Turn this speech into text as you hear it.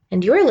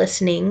and you're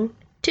listening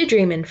to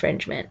Dream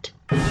Infringement.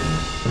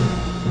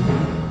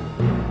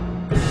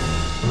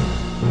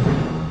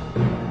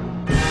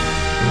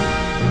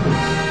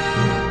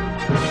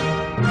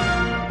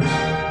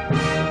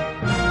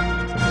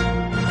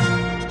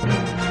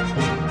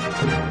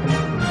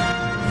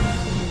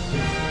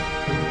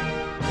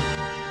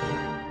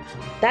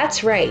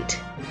 That's right.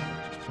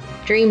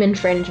 Dream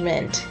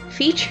Infringement,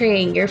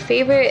 featuring your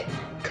favorite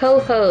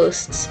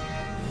co-hosts,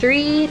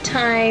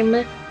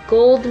 3-time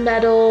gold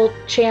medal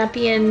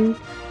championship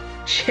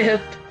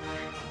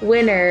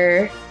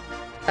winner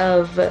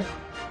of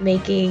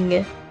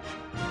making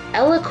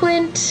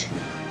eloquent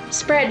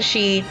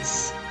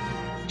spreadsheets,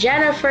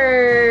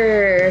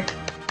 Jennifer.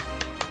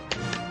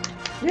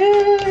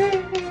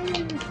 Yay!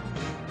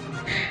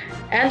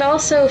 And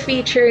also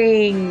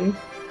featuring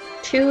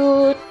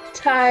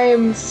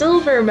 2-time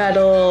silver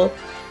medal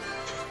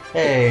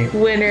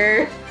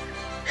winner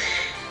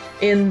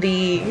in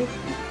the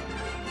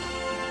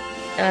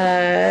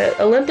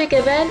Olympic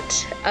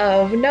event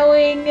of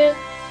knowing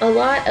a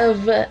lot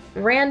of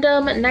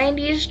random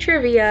 90s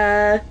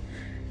trivia.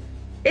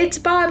 It's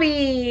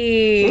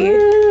Bobby!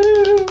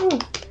 Woo!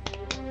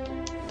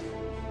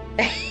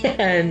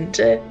 And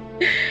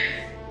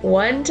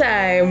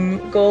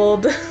 1-time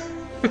gold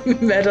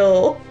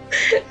medalist?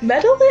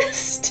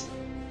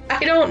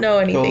 I don't know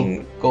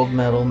anything. Gold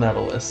medal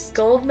medalist.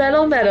 Gold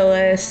medal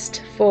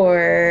medalist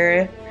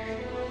for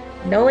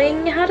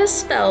knowing how to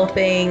spell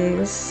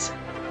things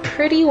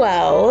pretty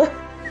well.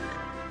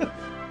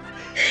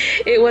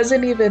 It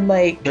wasn't even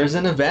like... There's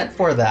an event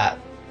for that.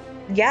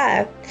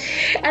 Yeah.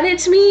 And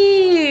it's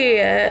me,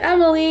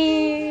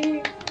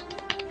 Emily.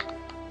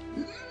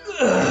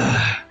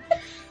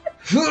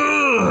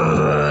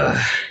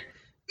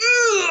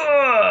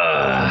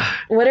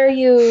 What are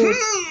you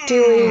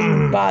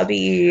doing,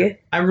 Bobby?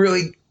 I'm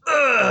really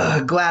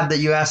glad that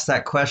you asked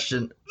that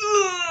question.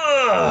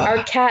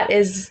 Our cat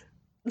is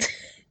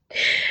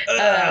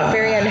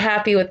very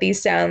unhappy with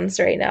these sounds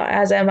right now,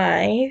 as am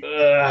I.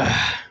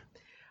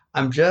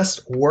 I'm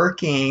just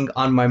working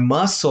on my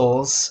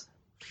muscles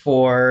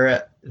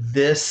for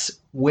this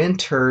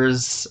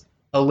winter's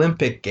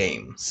Olympic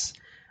Games.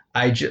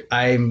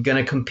 I'm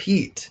going to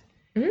compete.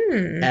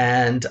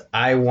 And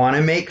I want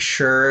to make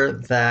sure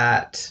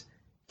that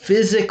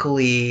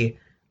physically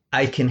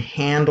I can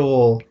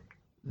handle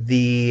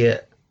the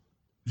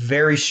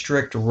very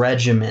strict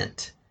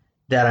regiment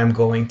that I'm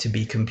going to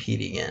be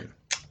competing in.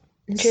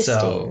 Interesting.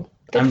 So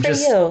Good I'm for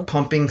just you.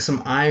 pumping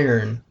some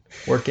iron,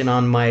 working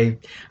on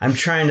I'm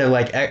trying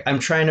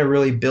to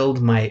really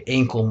build my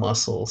ankle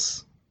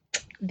muscles.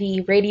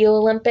 The Radio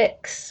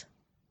Olympics.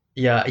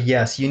 Yeah,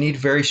 yes, you need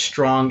very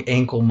strong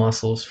ankle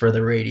muscles for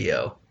the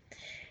radio.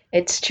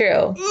 It's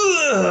true.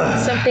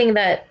 Something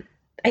that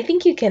I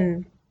think you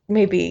can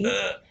maybe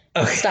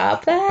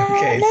stop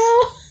that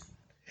now.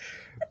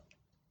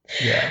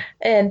 Yeah.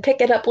 And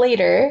pick it up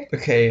later.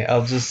 Okay,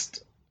 I'll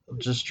just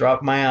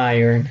drop my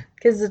iron.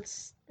 Because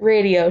it's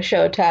radio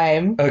show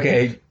time.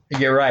 Okay,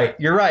 you're right.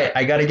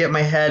 I got to get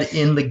my head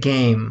in the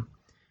game.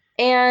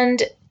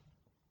 And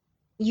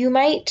you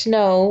might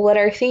know what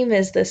our theme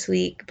is this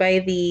week by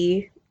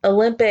the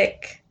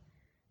Olympic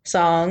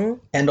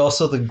song. And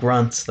also the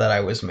grunts that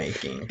I was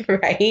making.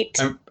 Right.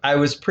 I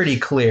was pretty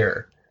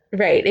clear.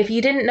 Right. If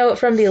you didn't know it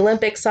from the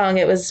Olympic song,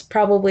 it was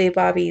probably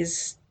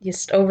Bobby's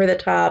just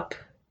over-the-top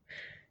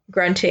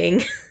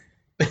grunting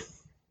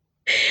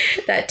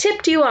that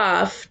tipped you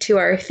off to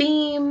our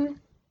theme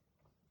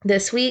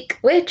this week,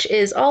 which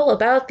is all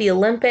about the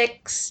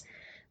Olympics,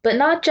 but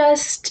not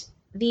just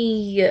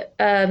the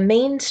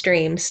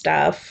mainstream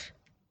stuff.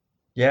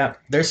 Yeah,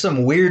 there's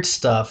some weird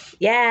stuff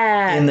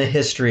in the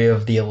history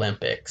of the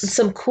Olympics.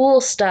 Some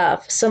cool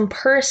stuff, some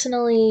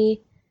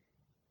personally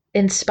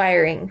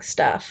inspiring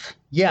stuff.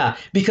 Yeah,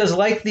 because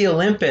like the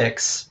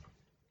Olympics,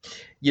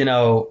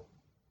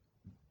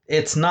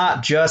 it's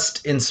not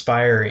just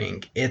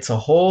inspiring. It's a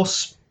whole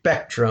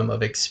spectrum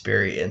of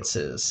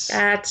experiences.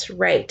 That's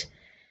right.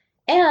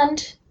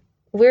 And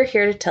we're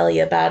here to tell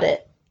you about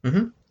it.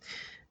 Mm-hmm.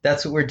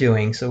 That's what we're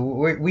doing. So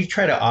we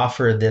try to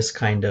offer this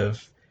kind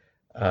of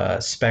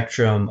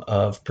spectrum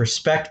of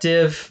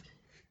perspective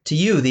to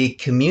you, the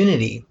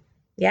community.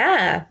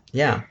 Yeah.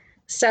 Yeah.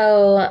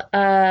 So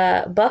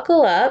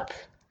buckle up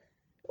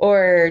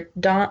or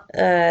don't...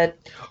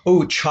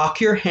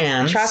 chalk your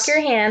hands. Chalk your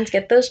hands.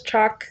 Get those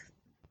chalk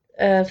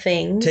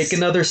things. Take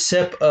another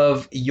sip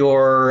of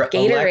your...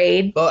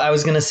 Gatorade. I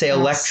was going to say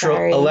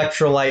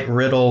electrolyte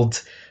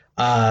riddled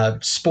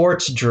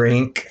sports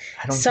drink.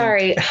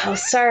 Sorry.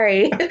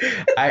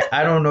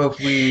 I don't know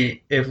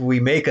if we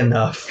make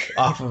enough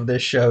off of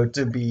this show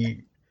to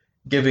be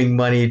giving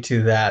money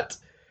to that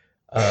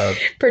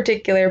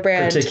particular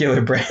brand.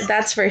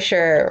 That's for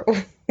sure.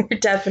 We're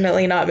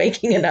definitely not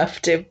making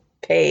enough to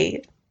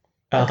pay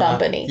a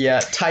company. Yeah,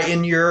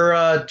 tighten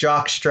your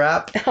jock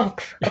strap. Oh,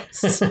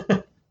 gross.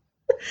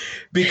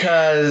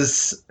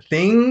 Because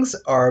things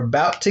are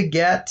about to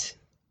get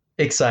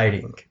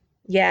exciting.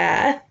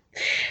 Yeah.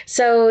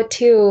 So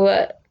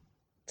to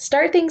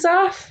start things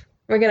off,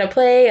 We're gonna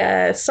play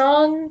a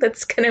song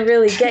that's gonna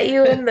really get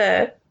you in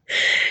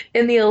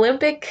the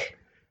Olympic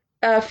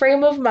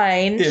frame of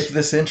mind. If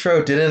this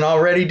intro didn't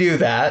already do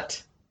that.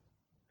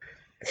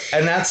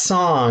 And that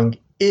song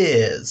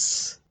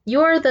is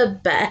You're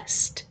the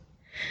Best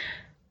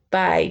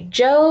by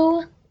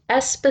Joe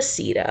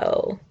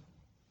Esposito.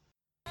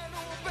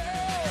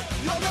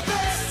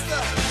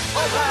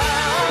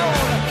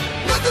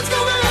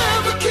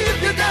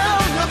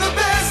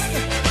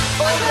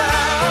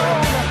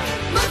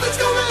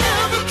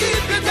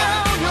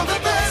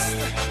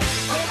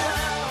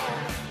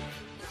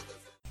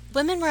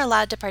 Women were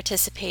allowed to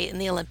participate in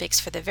the Olympics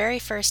for the very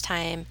first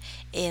time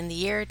in the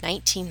year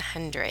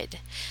 1900.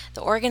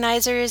 The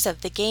organizers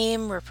of the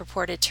game were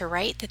purported to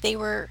write that they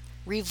were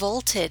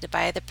revolted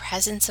by the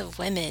presence of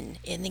women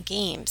in the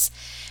games.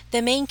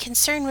 The main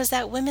concern was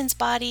that women's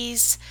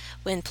bodies,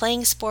 when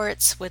playing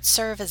sports, would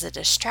serve as a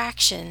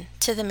distraction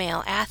to the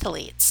male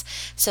athletes,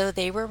 so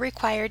they were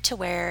required to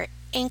wear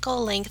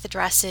ankle-length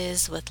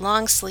dresses with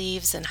long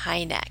sleeves and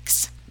high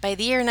necks. By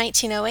the year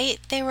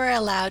 1908, they were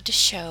allowed to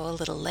show a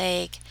little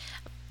leg.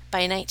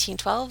 By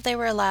 1912, they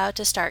were allowed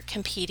to start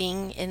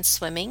competing in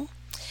swimming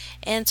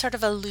and sort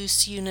of a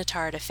loose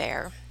unitard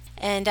affair.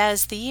 And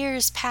as the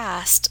years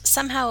passed,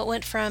 somehow it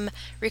went from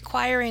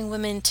requiring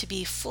women to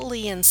be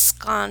fully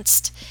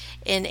ensconced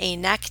in a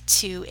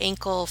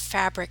neck-to-ankle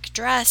fabric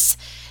dress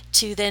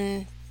to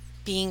then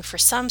being, for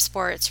some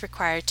sports,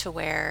 required to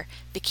wear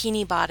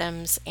bikini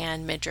bottoms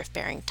and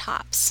midriff-bearing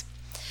tops.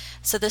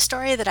 So the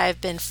story that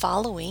I've been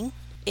following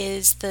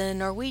is the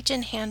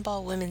Norwegian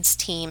handball women's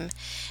team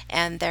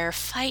and their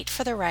fight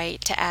for the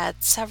right to add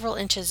several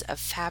inches of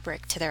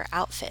fabric to their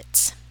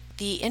outfits.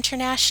 The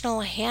International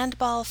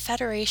Handball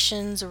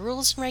Federation's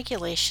rules and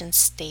regulations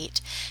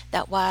state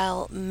that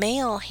while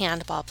male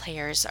handball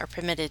players are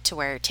permitted to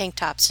wear tank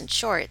tops and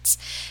shorts,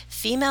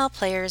 female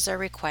players are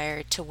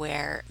required to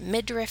wear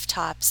midriff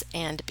tops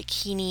and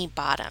bikini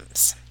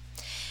bottoms.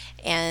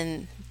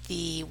 And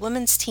the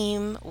women's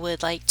team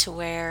would like to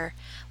wear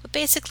what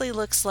basically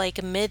looks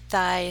like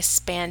mid-thigh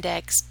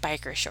spandex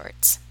biker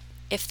shorts.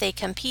 If they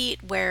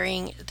compete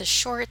wearing the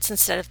shorts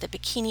instead of the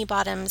bikini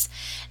bottoms,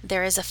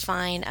 there is a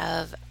fine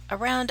of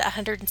around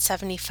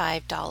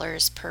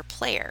 $175 per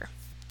player.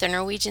 The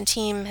Norwegian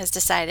team has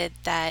decided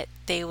that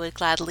they would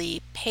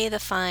gladly pay the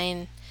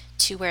fine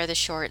to wear the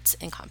shorts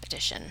in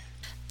competition.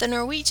 The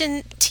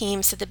Norwegian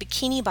team said the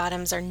bikini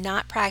bottoms are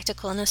not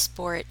practical in a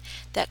sport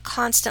that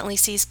constantly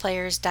sees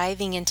players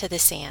diving into the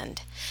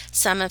sand.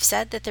 Some have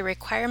said that the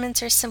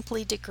requirements are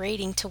simply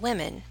degrading to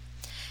women.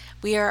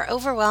 We are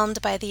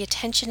overwhelmed by the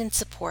attention and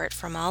support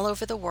from all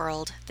over the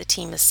world, the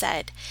team has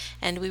said,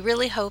 and we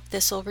really hope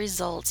this will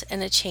result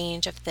in a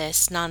change of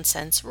this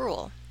nonsense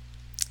rule.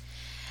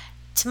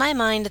 To my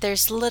mind,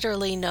 there's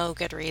literally no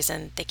good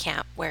reason they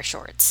can't wear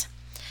shorts.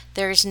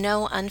 There is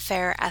no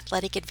unfair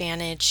athletic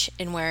advantage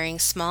in wearing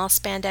small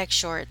spandex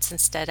shorts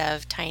instead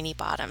of tiny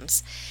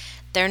bottoms.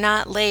 They're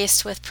not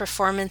laced with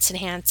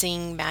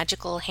performance-enhancing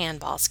magical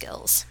handball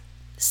skills.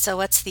 So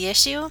what's the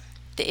issue?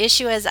 The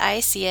issue as I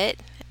see it,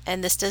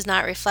 and this does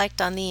not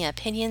reflect on the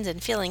opinions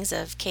and feelings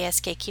of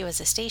KSKQ as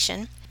a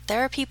station,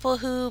 there are people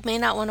who may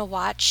not want to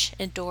watch,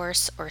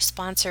 endorse, or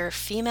sponsor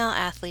female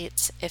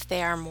athletes if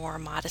they are more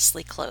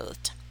modestly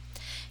clothed.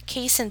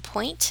 Case in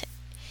point,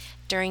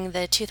 during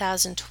the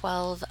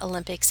 2012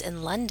 Olympics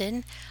in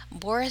London,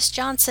 Boris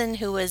Johnson,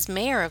 who was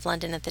mayor of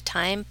London at the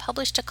time,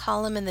 published a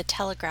column in The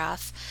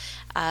Telegraph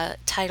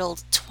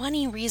titled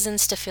 20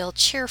 Reasons to Feel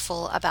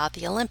Cheerful About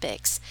the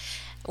Olympics.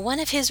 One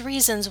of his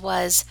reasons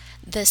was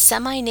the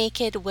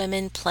semi-naked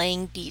women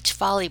playing beach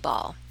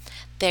volleyball.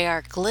 They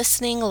are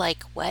glistening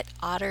like wet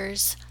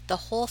otters. The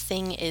whole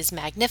thing is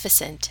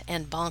magnificent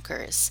and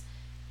bonkers.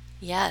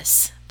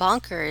 Yes,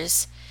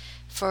 bonkers,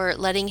 for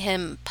letting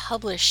him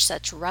publish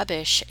such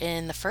rubbish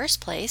in the first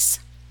place.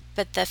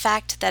 But the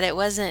fact that it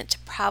wasn't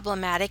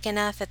problematic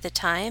enough at the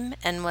time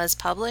and was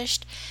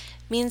published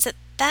means that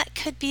that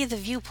could be the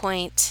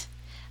viewpoint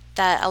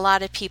that a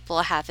lot of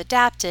people have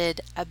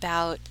adapted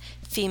about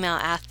female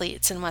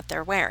athletes and what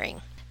they're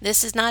wearing.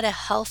 This is not a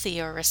healthy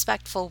or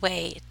respectful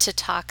way to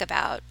talk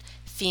about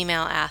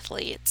female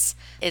athletes.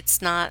 It's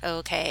not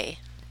okay.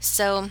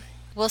 So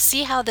we'll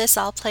see how this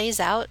all plays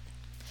out.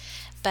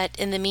 But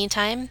in the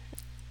meantime,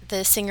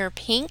 the singer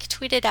Pink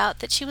tweeted out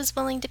that she was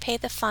willing to pay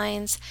the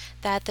fines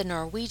that the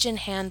Norwegian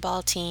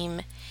handball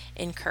team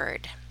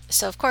incurred.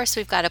 So of course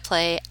we've got to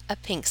play a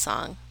Pink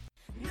song.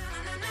 So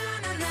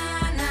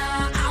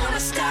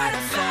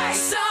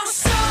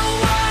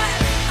what?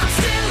 I'm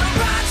still a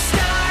rock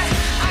star.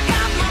 I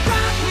got my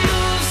rock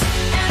moves,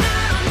 and I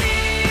don't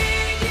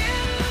need you.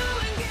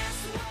 And guess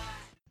what?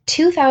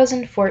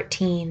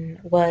 2014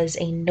 was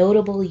a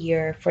notable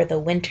year for the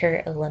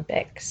Winter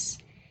Olympics.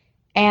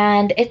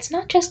 And it's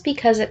not just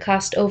because it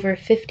cost over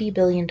 $50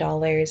 billion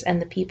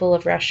and the people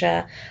of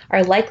Russia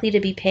are likely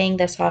to be paying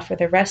this off for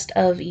the rest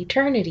of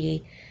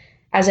eternity,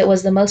 as it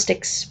was the most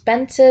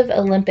expensive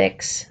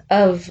Olympics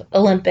of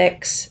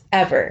Olympics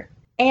ever.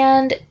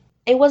 And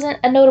it wasn't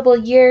a notable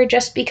year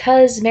just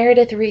because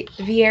Meredith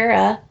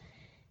Vieira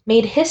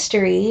made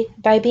history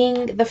by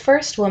being the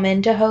first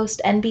woman to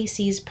host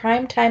NBC's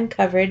primetime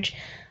coverage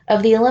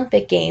of the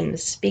Olympic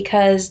Games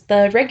because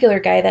the regular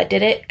guy that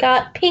did it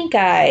got pink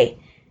eye.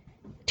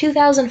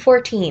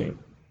 2014.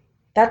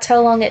 That's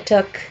how long it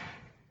took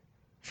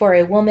for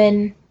a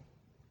woman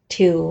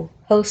to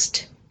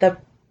host the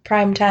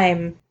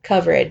primetime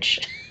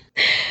coverage.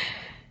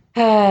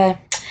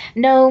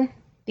 No,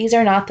 these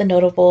are not the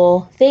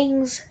notable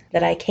things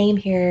that I came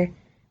here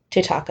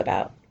to talk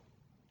about.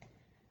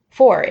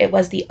 For it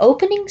was the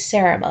opening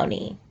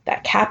ceremony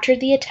that captured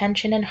the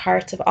attention and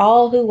hearts of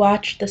all who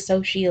watched the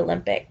Sochi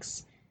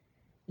Olympics.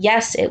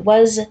 Yes, it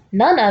was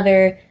none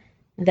other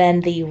than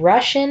the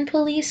Russian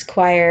police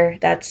choir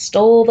that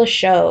stole the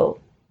show.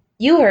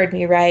 You heard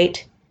me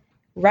right.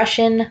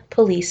 Russian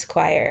police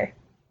choir.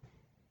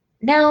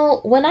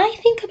 Now, when I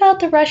think about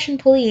the Russian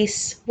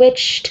police,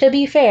 which, to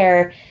be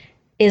fair,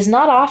 is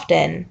not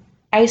often,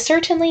 I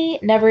certainly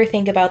never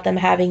think about them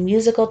having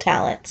musical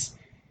talents.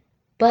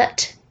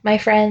 But, my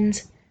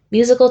friends,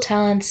 musical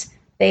talents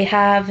they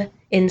have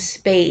in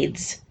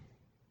spades.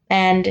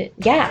 And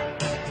yeah,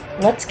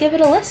 let's give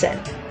it a listen.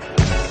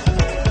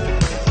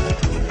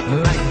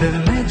 Like the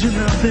legend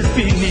of the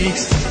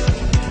phoenix,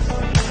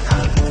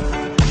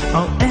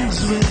 all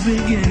ends with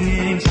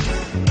beginnings.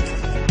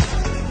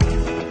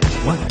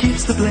 What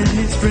keeps the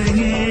planet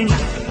springing?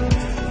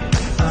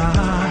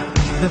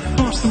 The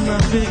force from the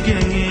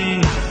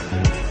beginning.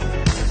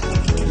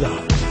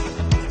 Love.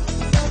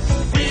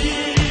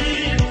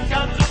 We've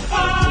got the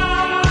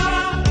power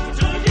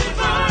to give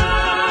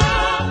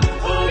up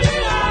who we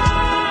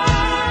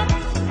are.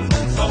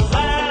 So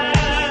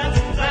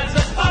let's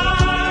the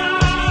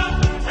fire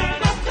and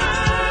the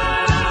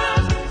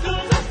time to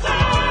the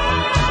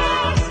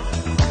stars.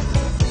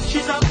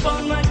 She's up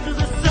all night to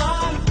the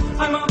sun.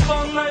 I'm up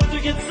all night to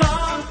get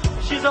some.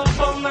 She's up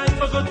all night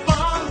for good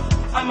fun.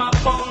 I'm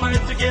up all night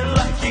to get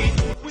lucky.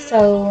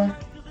 So,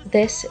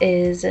 this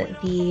is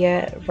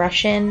the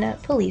Russian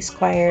police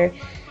choir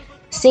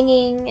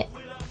singing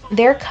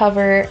their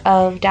cover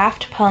of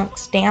Daft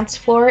Punk's dance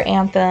floor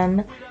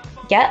anthem,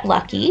 Get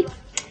Lucky.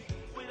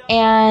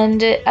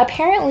 And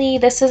apparently,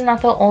 this is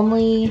not the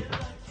only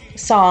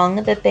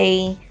song that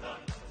they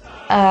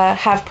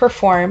have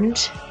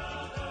performed.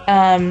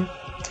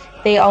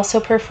 They also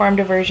performed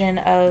a version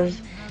of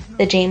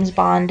the James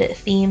Bond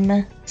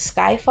theme,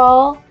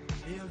 Skyfall.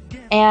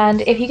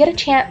 And if you get a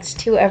chance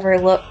to ever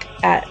look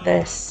at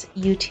this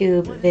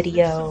YouTube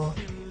video,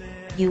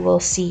 you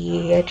will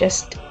see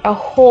just a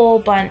whole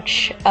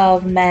bunch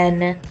of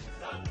men,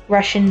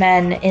 Russian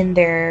men in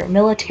their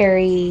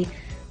military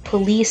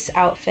police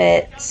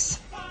outfits.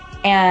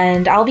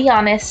 And I'll be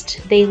honest,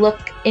 they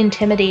look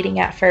intimidating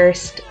at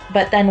first,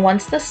 but then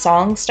once the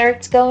song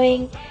starts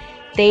going,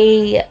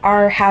 they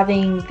are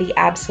having the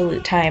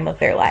absolute time of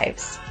their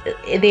lives.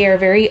 They are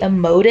very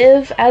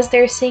emotive as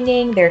they're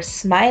singing, they're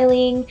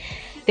smiling,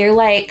 they're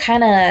like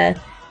kind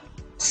of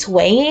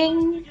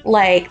swaying,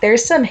 like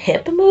there's some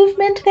hip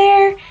movement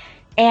there.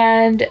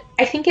 And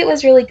I think it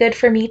was really good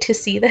for me to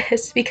see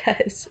this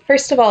because,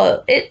 first of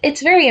all,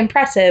 it's very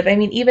impressive. I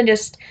mean, even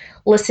just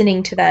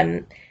listening to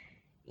them,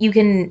 you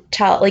can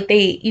tell, like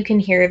you can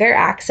hear their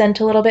accent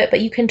a little bit,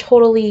 but you can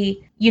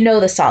totally, you know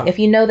the song. If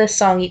you know this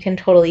song, you can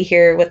totally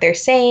hear what they're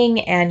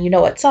saying and you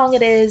know what song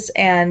it is.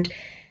 And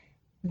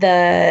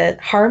the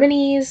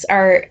harmonies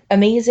are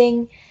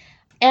amazing.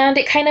 And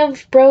it kind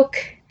of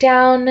broke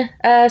down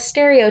a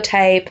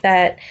stereotype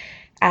that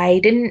I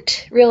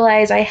didn't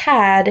realize I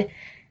had,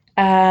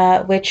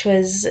 which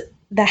was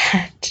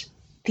that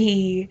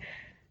the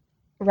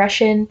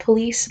Russian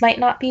police might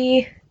not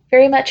be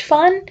very much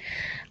fun.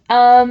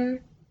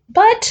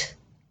 But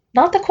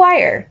not the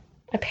choir.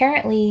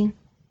 Apparently,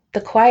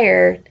 the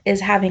choir is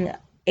having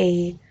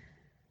a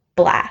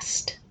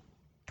blast.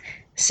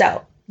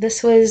 So,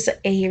 this was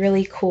a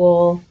really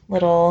cool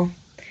little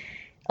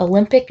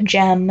Olympic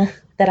gem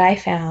that I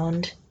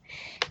found.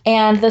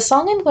 And the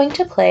song I'm going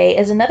to play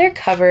is another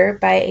cover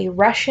by a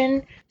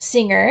Russian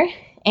singer,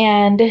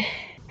 and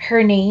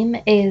her name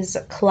is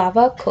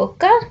Klava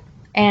Koka,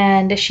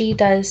 and she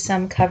does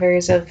some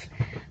covers of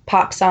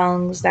pop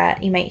songs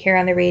that you might hear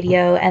on the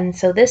radio, and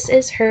so this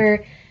is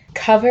her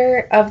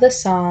cover of the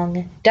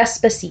song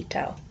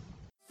Despacito.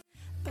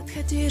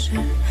 Подходи же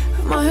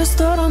в мою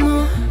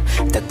сторону.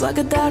 Так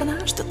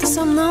благодарна, что ты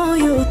со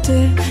мною.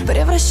 Ты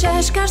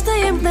превращаешь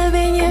каждое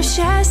мгновение в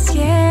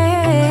счастье.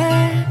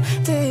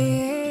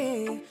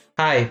 Ты.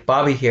 Hi,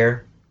 Bobby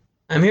here.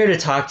 I'm here to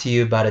talk to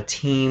you about a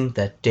team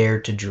that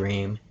dared to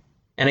dream.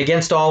 And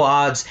against all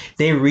odds,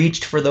 they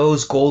reached for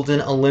those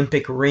golden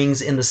Olympic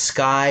rings in the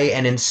sky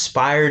and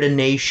inspired a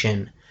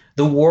nation,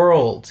 the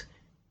world.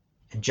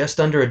 And just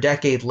under a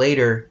decade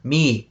later,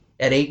 me,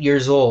 at 8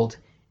 years old,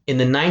 in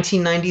the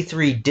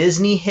 1993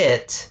 Disney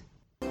hit...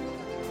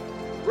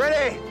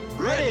 Ready?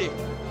 Ready.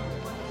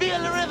 Feel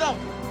the rhythm.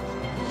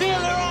 Feel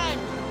the rhyme.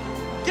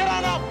 Get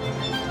on up.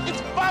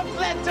 It's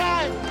bobsled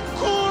time.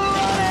 Cool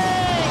running.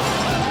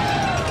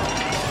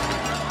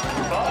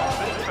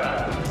 Bob is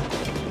fast.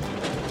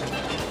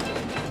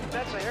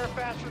 That's a hair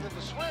faster than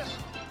the Swiss.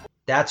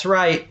 That's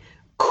right.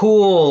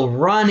 Cool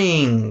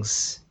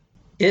Runnings.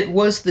 It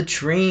was the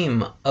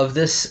dream of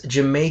this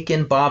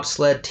Jamaican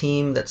bobsled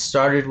team that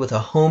started with a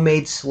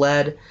homemade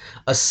sled,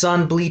 a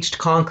sun-bleached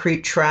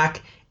concrete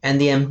track, and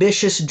the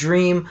ambitious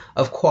dream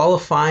of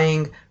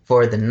qualifying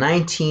for the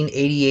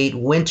 1988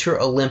 Winter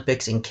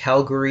Olympics in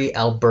Calgary,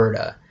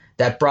 Alberta,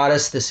 that brought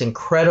us this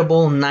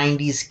incredible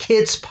 90s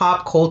kids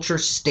pop culture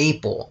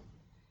staple.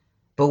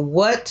 But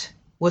what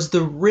was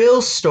the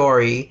real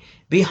story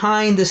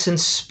behind this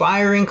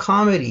inspiring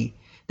comedy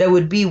that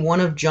would be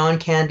one of John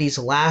Candy's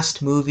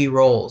last movie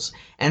roles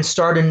and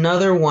start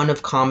another one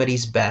of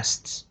comedy's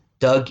bests,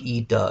 Doug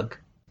E. Doug?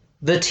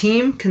 The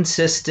team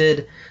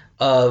consisted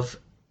of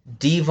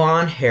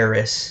Devon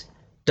Harris,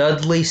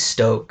 Dudley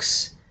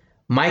Stokes,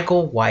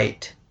 Michael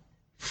White,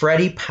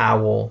 Freddie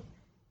Powell,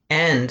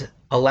 and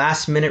a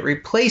last-minute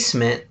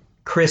replacement,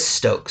 Chris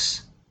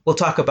Stokes. We'll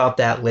talk about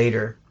that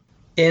later.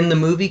 In the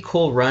movie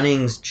Cool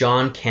Runnings,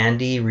 John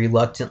Candy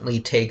reluctantly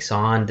takes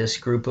on this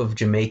group of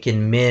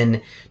Jamaican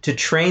men to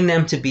train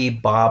them to be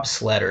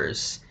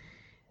bobsledders.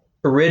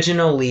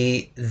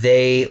 Originally,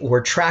 they were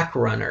track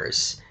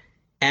runners,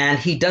 and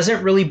he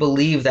doesn't really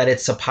believe that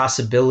it's a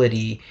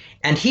possibility.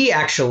 And he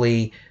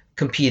actually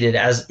competed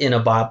as in a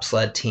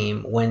bobsled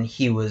team when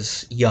he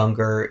was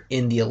younger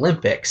in the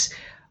Olympics.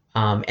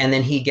 And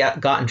then he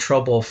got in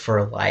trouble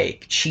for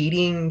like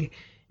cheating,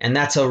 and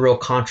that's a real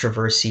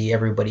controversy.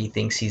 Everybody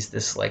thinks he's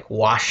this like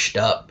washed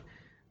up,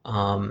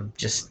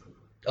 just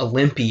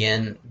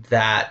Olympian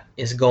that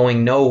is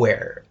going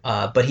nowhere.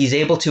 But he's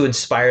able to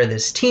inspire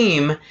this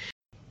team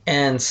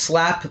and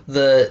slap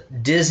the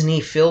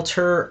Disney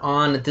filter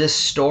on this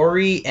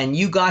story, and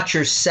you got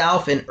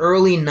yourself an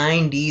early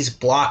 90s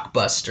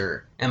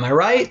blockbuster. Am I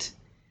right?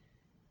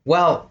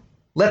 Well,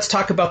 let's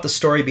talk about the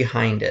story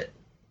behind it.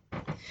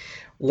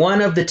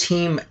 One of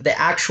the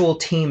actual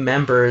team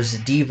members,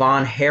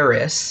 Devon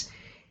Harris,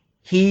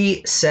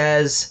 he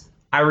says,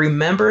 I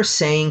remember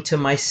saying to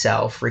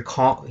myself,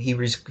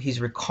 he's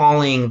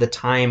recalling the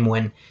time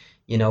when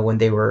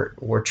they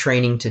were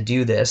training to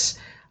do this.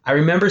 I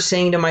remember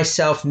saying to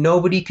myself,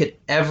 nobody could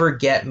ever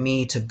get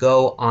me to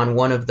go on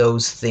one of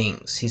those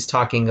things. He's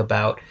talking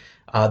about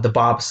the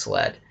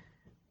bobsled.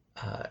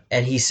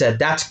 And he said,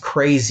 that's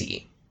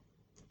crazy.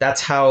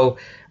 That's how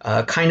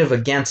kind of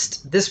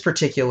against this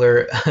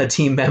particular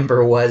team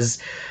member was,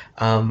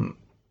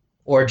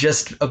 or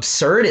just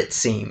absurd it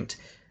seemed.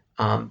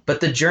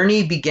 But the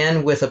journey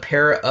began with a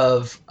pair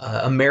of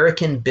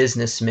American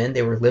businessmen.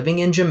 They were living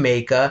in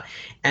Jamaica,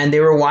 and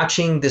they were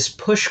watching this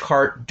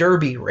pushcart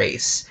derby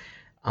race.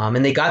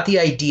 And they got the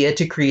idea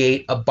to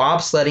create a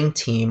bobsledding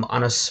team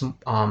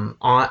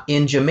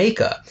in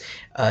Jamaica.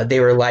 They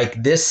were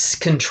like, this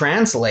can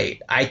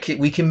translate.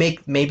 We can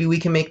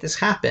make this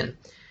happen.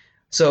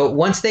 So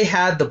once they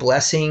had the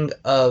blessing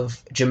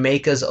of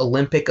Jamaica's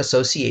Olympic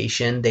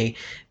Association,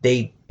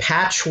 they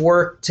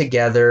patchworked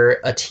together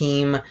a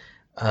team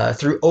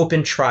through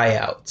open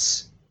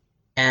tryouts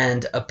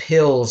and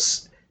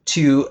appeals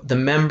to the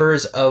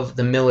members of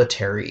the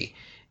military.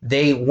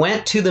 They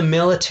went to the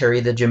military,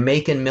 the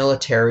Jamaican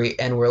military,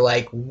 and were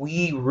like,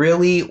 we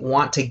really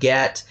want to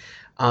get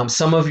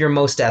some of your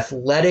most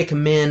athletic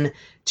men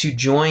to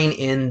join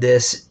in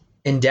this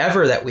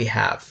endeavor that we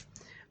have.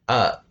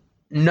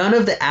 None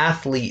of the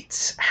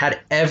athletes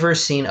had ever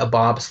seen a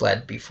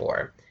bobsled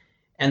before.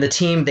 And the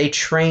team, they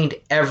trained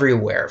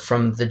everywhere,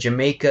 from the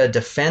Jamaica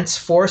Defense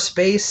Force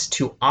Base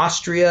to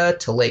Austria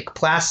to Lake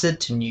Placid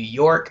to New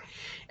York.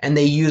 And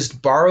they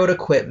used borrowed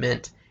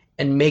equipment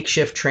and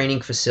makeshift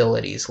training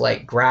facilities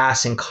like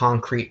grass and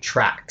concrete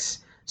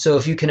tracks. So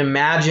if you can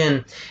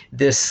imagine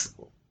this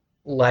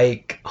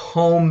like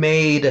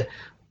homemade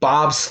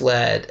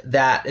bobsled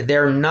that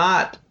they're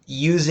not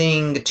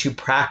using to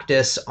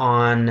practice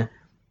on,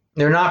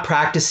 they're not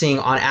practicing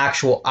on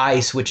actual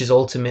ice, which is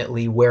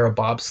ultimately where a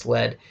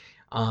bobsled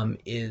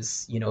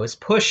is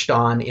pushed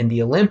on in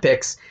the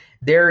Olympics.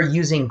 They're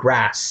using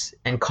grass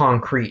and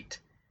concrete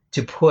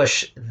to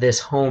push this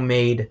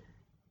homemade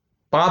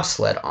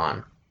bobsled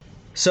on.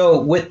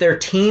 So with their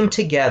team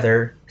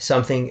together,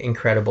 something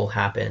incredible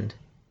happened.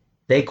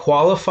 They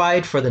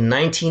qualified for the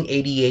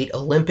 1988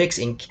 Olympics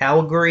in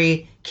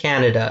Calgary,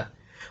 Canada,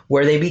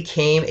 where they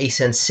became a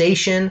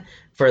sensation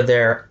for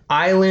their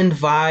island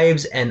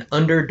vibes and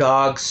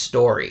underdog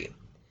story.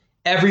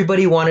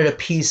 Everybody wanted a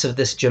piece of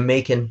this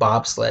Jamaican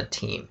bobsled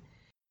team.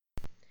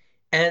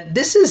 And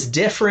this is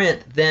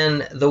different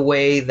than the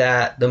way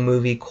that the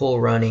movie Cool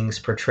Runnings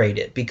portrayed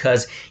it,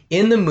 because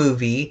in the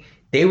movie,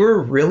 they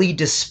were really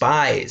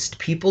despised.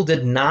 People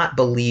did not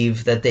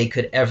believe that they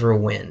could ever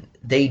win.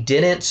 They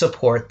didn't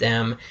support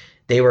them.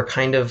 They were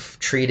kind of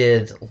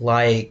treated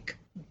like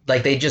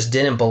they just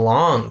didn't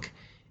belong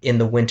in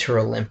the Winter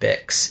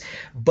Olympics.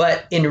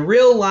 But in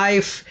real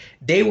life,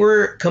 they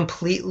were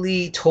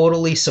completely,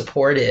 totally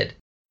supported.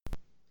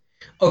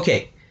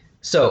 Okay,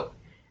 so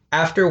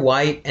after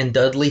White and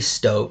Dudley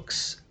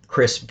Stokes,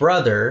 Chris'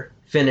 brother,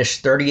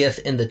 finished 30th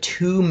in the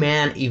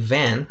two-man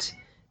event,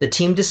 the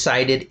team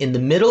decided in the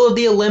middle of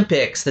the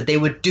Olympics that they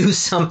would do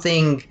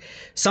something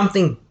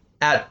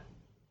at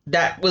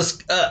that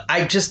was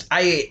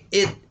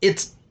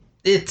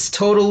it's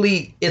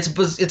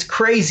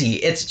crazy.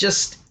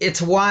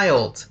 It's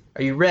wild.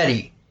 Are you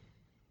ready?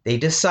 They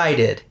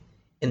decided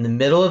in the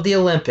middle of the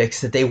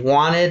Olympics that they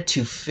wanted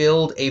to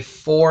field a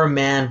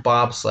 4-man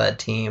bobsled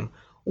team.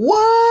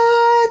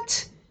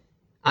 What?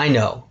 I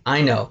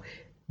know.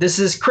 This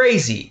is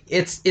crazy.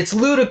 It's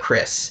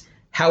ludicrous.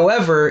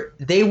 However,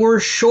 they were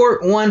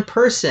short one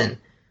person,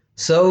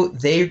 so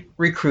they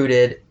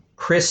recruited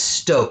Chris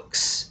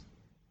Stokes,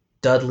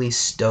 Dudley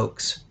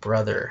Stokes'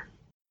 brother.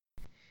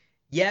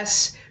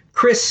 Yes,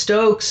 Chris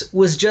Stokes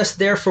was just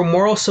there for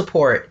moral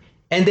support,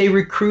 and they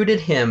recruited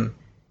him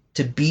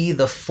to be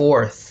the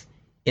 4th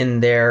in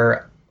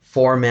their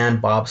 4-man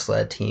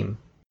bobsled team.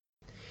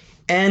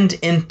 And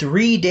in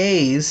 3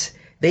 days,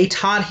 they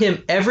taught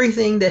him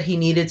everything that he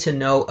needed to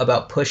know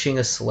about pushing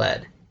a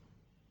sled.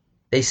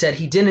 They said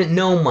he didn't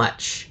know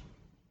much,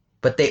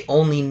 but they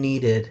only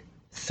needed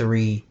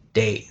 3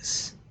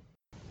 days.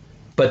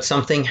 But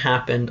something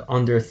happened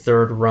on their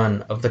 3rd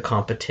run of the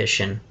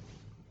competition.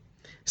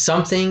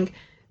 Something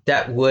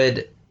that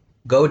would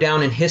go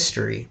down in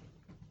history.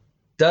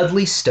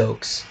 Dudley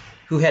Stokes,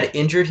 who had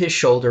injured his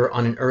shoulder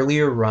on an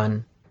earlier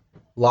run,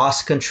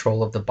 lost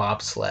control of the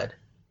bobsled.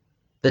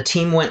 The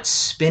team went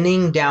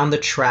spinning down the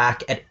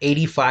track at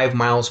 85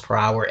 miles per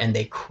hour and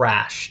they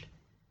crashed.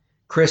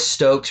 Chris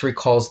Stokes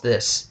recalls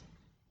this.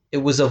 It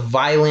was a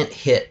violent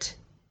hit.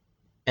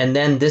 And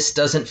then this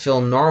doesn't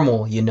feel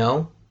normal, you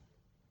know?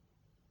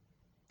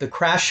 The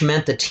crash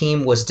meant the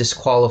team was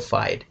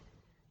disqualified,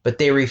 but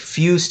they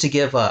refused to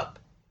give up.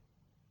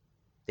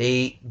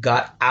 They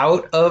got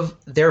out of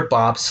their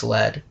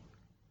bobsled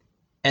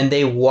and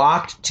they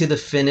walked to the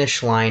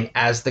finish line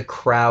as the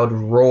crowd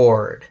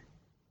roared.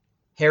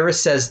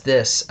 Harris says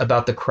this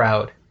about the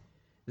crowd.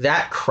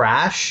 That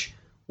crash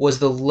was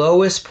the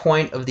lowest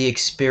point of the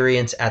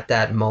experience at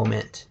that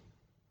moment.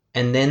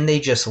 And then they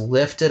just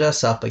lifted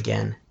us up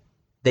again.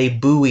 They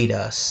buoyed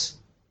us.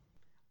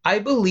 I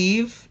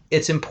believe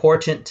it's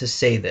important to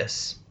say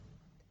this.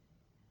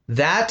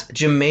 That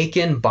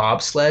Jamaican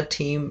bobsled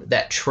team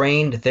that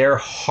trained their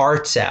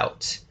hearts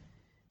out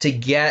to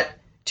get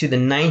to the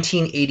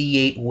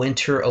 1988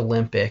 Winter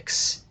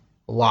Olympics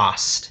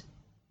lost.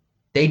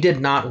 They did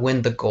not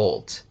win the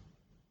gold.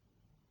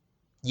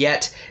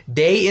 Yet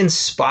they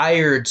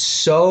inspired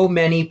so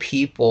many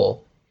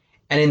people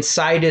and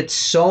incited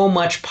so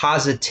much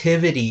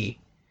positivity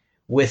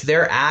with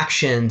their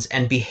actions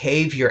and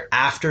behavior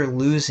after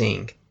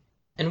losing.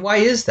 And why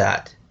is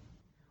that?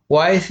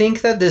 Well, I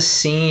think that this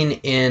scene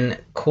in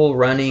Cool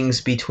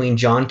Runnings between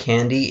John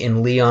Candy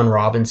and Leon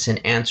Robinson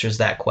answers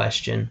that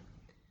question.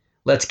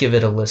 Let's give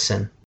it a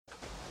listen.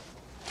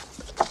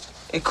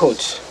 Hey,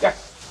 Coach. Yeah.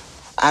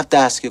 I have to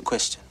ask you a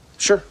question.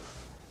 Sure.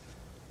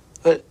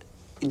 But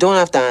you don't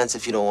have to answer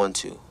if you don't want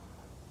to.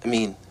 I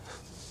mean,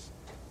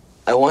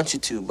 I want you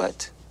to,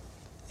 but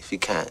if you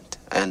can't,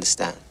 I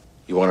understand.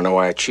 You want to know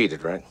why I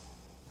cheated, right?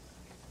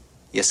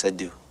 Yes, I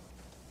do.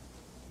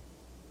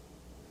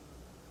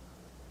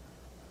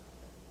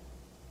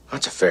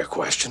 That's a fair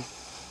question.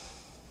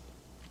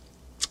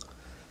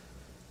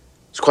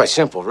 It's quite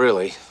simple,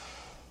 really.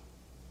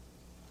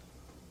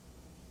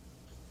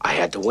 I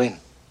had to win.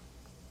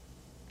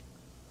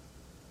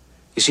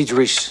 You see,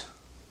 Therese,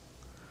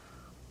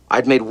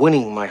 I'd made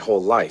winning my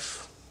whole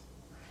life.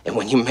 And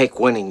when you make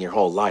winning your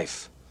whole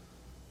life,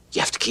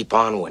 you have to keep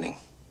on winning,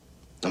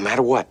 no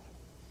matter what.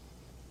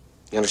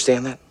 You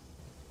understand that?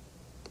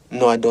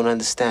 No, I don't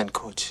understand,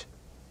 Coach.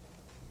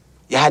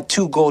 You had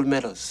 2 gold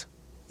medals.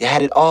 You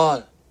had it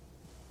all.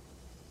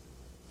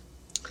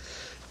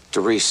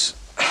 Therese,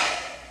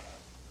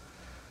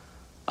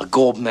 a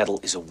gold medal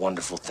is a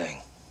wonderful thing.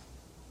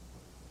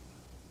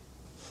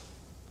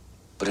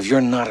 But if you're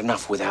not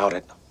enough without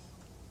it,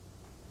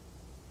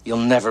 you'll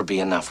never be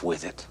enough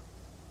with it.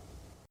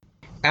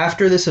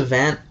 After this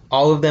event,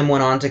 all of them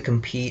went on to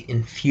compete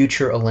in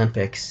future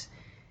Olympics,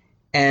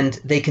 and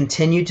they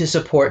continued to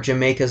support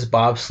Jamaica's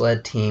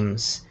bobsled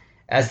teams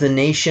as the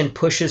nation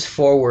pushes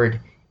forward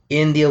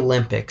in the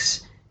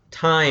Olympics,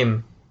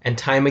 time and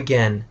time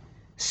again,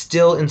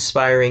 still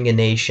inspiring a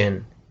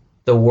nation,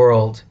 the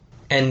world,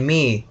 and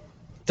me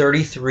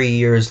 33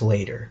 years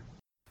later.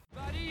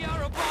 Buddy,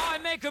 you're a boy,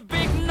 make a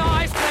big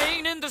noise,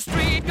 playing in the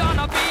street,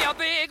 gonna be a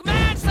big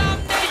man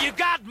someday. You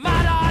got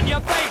mud on your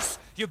face,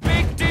 you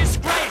big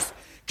disgrace,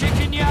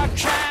 kicking your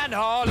can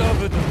all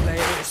over the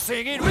place,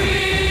 singing, we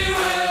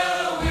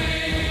will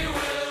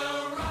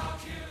rock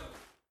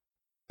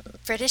you.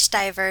 British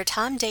diver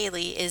Tom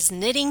Daley is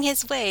knitting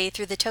his way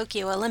through the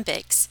Tokyo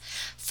Olympics.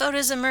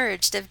 Photos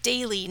emerged of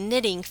Daley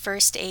knitting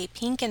first a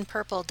pink and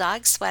purple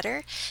dog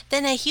sweater,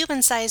 then a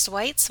human-sized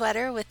white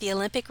sweater with the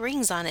Olympic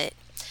rings on it.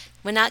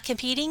 When not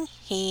competing,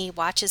 he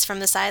watches from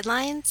the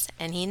sidelines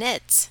and he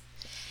knits.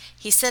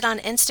 He said on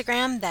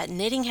Instagram that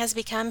knitting has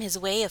become his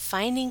way of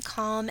finding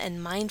calm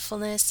and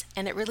mindfulness,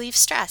 and it relieves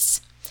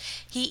stress.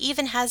 He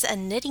even has a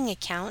knitting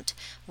account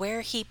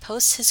where he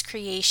posts his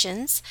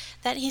creations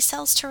that he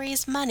sells to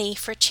raise money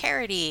for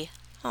charity.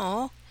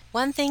 Oh,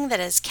 One thing that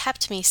has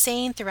kept me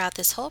sane throughout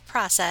this whole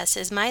process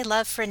is my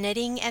love for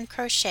knitting and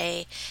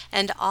crochet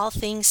and all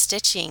things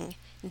stitching,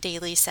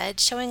 Daly said,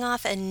 showing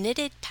off a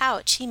knitted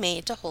pouch he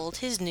made to hold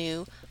his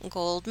new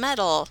gold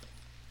medal.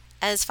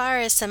 As far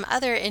as some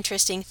other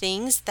interesting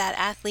things that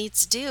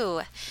athletes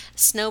do,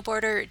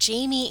 snowboarder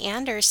Jamie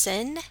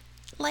Anderson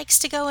likes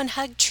to go and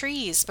hug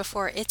trees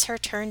before it's her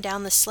turn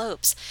down the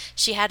slopes.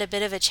 She had a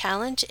bit of a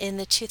challenge in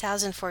the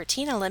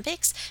 2014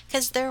 Olympics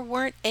because there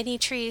weren't any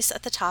trees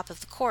at the top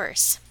of the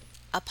course.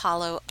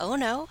 Apollo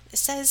Ono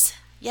says,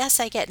 "Yes,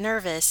 I get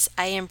nervous.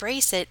 I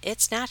embrace it.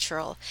 It's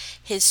natural.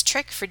 His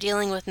trick for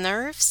dealing with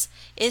nerves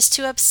is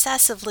to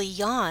obsessively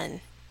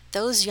yawn.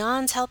 Those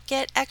yawns help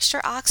get extra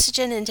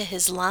oxygen into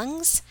his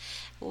lungs,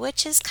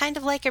 which is kind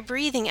of like a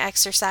breathing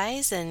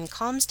exercise and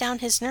calms down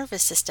his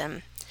nervous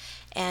system.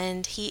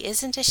 And he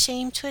isn't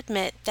ashamed to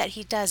admit that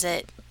he does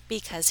it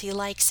because he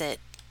likes it."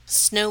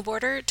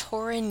 Snowboarder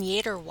Torin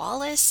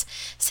Yater-Wallace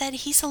said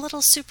he's a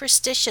little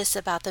superstitious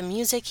about the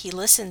music he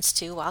listens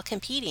to while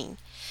competing.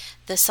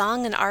 The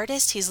song and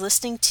artist he's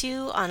listening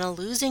to on a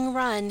losing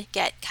run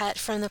get cut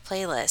from the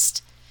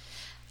playlist.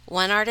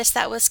 One artist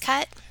that was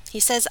cut,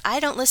 he says, "I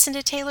don't listen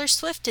to Taylor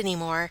Swift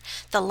anymore.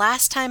 The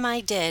last time I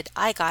did,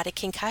 I got a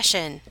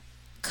concussion."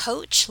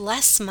 Coach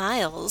Les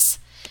Miles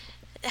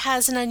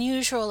has an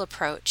unusual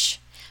approach.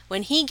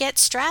 When he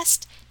gets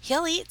stressed,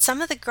 he'll eat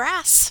some of the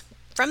grass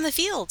from the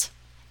field.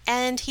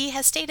 And he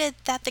has stated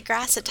that the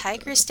grass at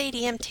Tiger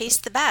Stadium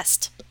tastes the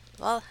best.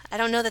 Well, I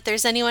don't know that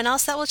there's anyone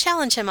else that will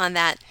challenge him on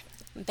that.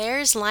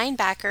 Bears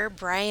linebacker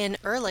Brian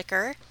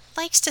Urlacher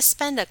likes to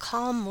spend a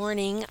calm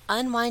morning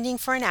unwinding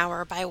for an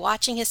hour by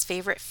watching his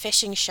favorite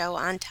fishing show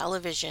on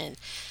television.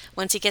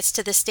 Once he gets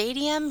to the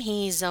stadium,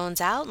 he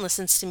zones out and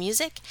listens to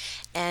music,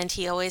 and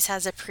he always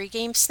has a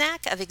pregame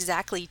snack of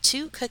exactly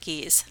 2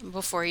 cookies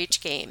before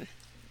each game.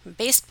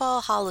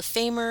 Baseball Hall of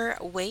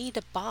Famer Wade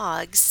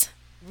Boggs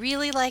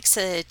really likes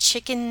a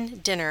chicken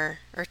dinner,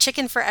 or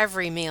chicken for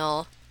every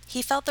meal.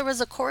 He felt there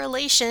was a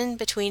correlation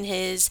between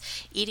his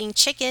eating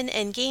chicken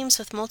and games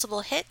with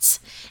multiple hits,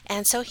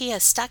 and so he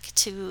has stuck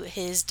to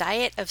his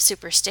diet of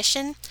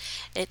superstition.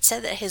 It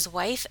said that his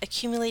wife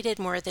accumulated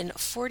more than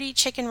 40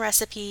 chicken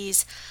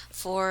recipes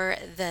for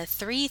the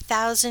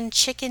 3,000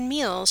 chicken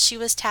meals she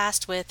was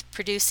tasked with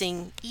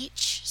producing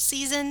each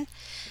season.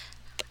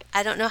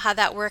 I don't know how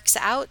that works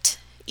out.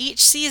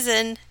 Each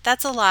season,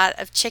 that's a lot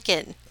of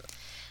chicken.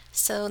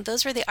 So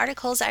those were the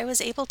articles I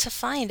was able to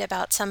find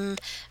about some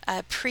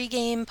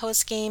pre-game,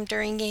 post-game,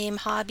 during-game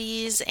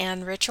hobbies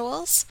and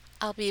rituals.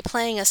 I'll be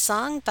playing a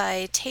song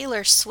by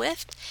Taylor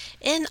Swift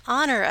in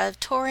honor of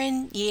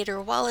Torin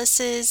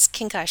Yater-Wallace's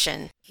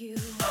concussion.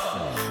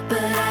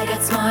 But I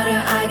got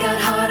smarter, I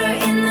got harder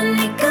in the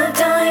nick of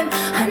time.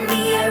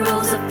 Honey, I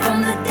rose up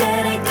from the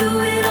dead, I do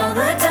it all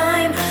the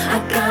time.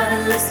 I got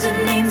a list of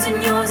names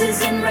and yours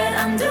is in red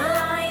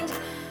underlined.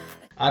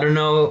 I don't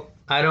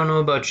know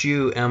about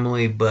you,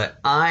 Emily, but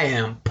I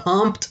am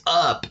pumped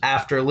up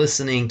after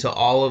listening to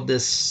all of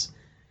this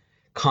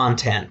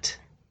content.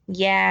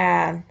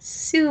 Yeah,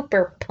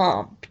 super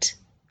pumped.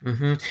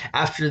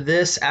 After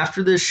this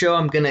show,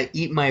 I'm gonna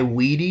eat my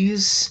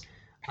Wheaties.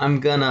 I'm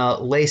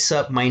gonna lace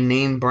up my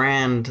name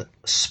brand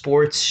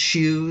sports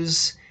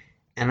shoes,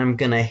 and I'm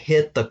gonna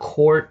hit the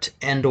court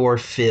and/or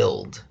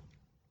field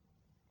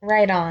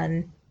Right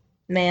on,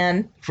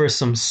 man. for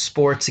some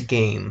sports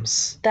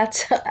games.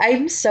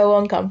 I'm so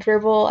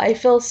uncomfortable. I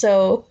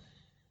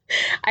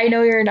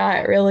know you're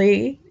not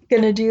really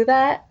gonna do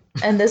that.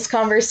 And this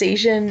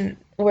conversation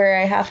where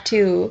I have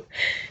to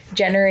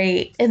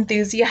generate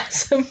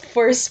enthusiasm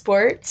for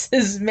sports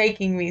is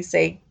making me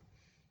say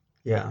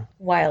Yeah.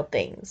 wild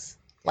things.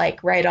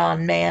 Like, right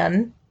on,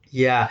 man.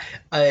 Yeah,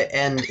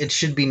 and it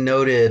should be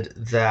noted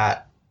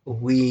that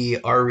we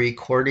are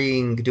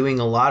doing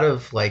a lot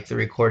of like the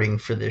recording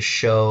for this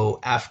show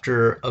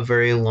after a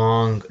very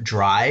long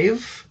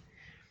drive.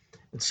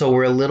 So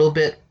we're a little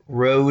bit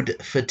road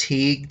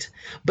fatigued,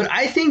 but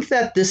I think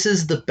that this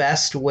is the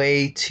best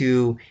way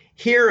to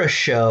hear a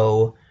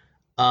show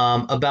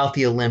about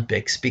the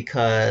Olympics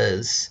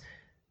because,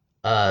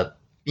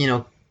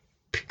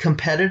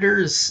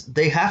 competitors,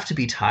 they have to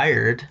be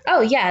tired.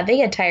 Oh, yeah, they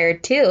get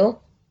tired too.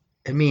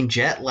 I mean,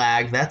 jet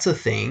lag, that's a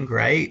thing,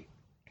 right?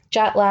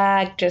 Jet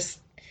lag, just,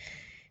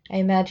 I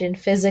imagine,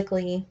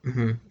 physically.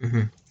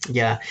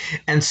 Yeah.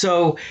 And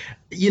so,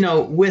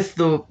 with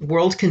the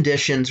world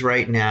conditions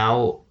right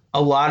now,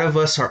 a lot of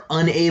us are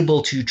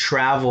unable to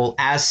travel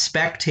as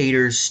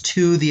spectators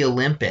to the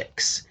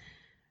Olympics.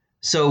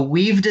 So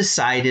we've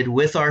decided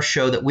with our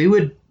show that we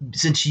would,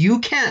 since you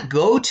can't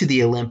go to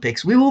the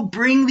Olympics, we will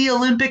bring the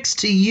Olympics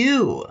to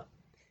you.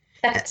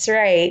 That's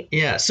right.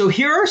 Yeah. So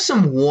here are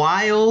some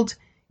wild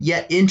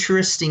yet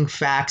interesting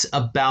facts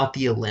about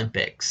the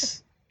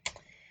Olympics.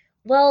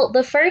 Well,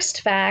 the first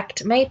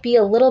fact might be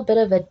a little bit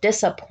of a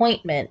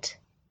disappointment.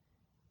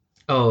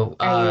 Oh,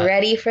 Are you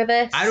ready for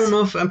this? I don't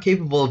know if I'm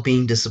capable of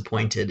being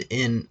disappointed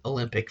in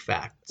Olympic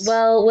facts.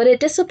 Well, would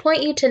it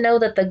disappoint you to know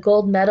that the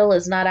gold medal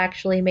is not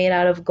actually made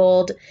out of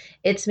gold?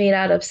 It's made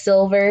out of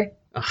silver.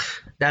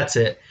 That's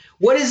it.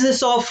 What is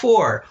this all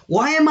for?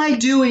 Why am I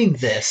doing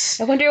this?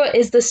 I wonder, what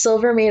is the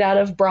silver made out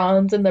of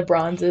bronze, and the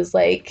bronze is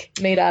like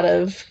made out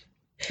of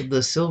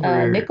The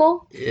silver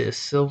nickel?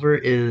 silver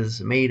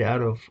is made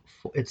out of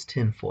it's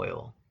tin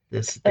foil.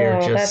 They're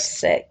Oh, just that's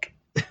sick.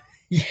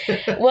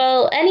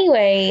 Well,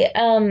 anyway,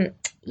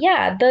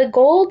 yeah, the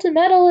gold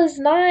medal is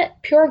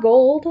not pure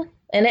gold,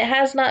 and it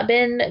has not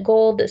been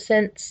gold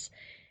since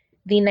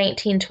the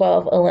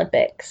 1912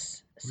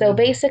 Olympics. So Really?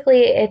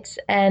 basically, it's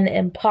an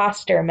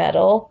imposter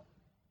medal,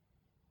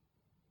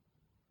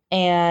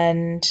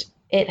 and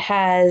it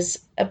has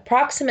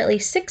approximately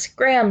 6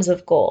 grams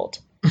of gold.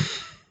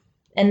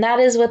 And that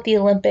is what the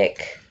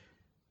Olympic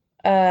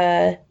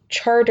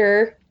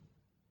charter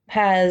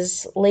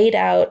has laid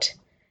out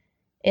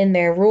in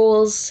their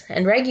rules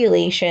and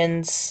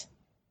regulations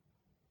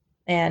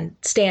and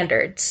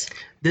standards.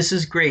 This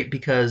is great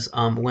because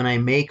when I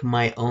make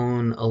my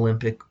own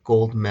Olympic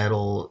gold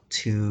medal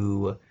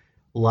to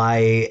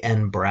lie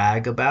and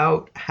brag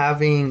about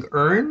having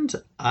earned,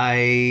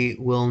 I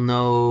will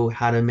know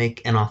how to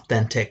make an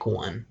authentic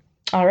one.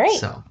 All right.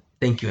 So,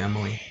 thank you,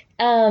 Emily.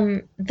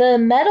 The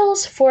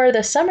medals for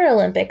the Summer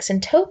Olympics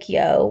in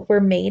Tokyo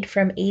were made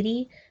from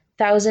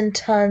 80,000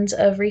 tons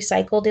of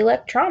recycled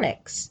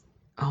electronics.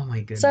 Oh my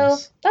goodness. So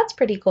that's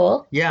pretty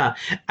cool. Yeah,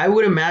 I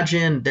would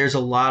imagine there's a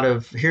lot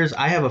of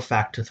I have a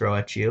fact to throw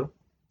at you.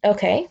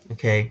 Okay.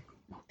 Okay.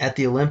 At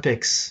the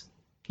Olympics,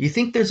 you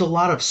think there's a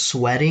lot of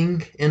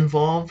sweating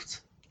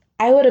involved?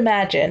 I would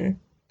imagine.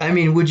 I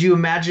mean, would you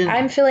imagine?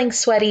 I'm feeling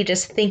sweaty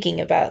just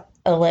thinking about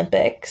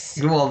Olympics.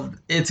 Well,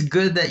 it's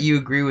good that you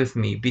agree with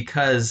me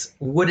because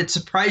would it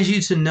surprise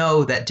you to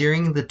know that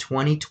during the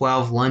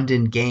 2012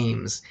 London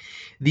Games,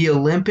 the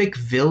Olympic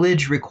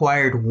Village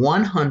required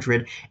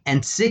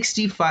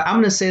 165, I'm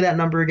going to say that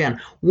number again,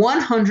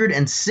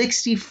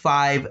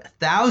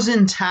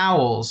 165,000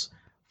 towels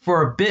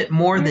for a bit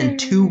more than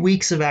 2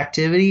 weeks of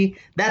activity?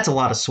 That's a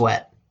lot of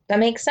sweat. That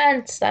makes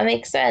sense. That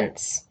makes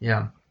sense.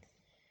 Yeah.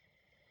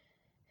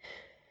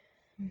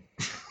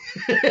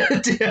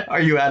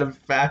 Are you out of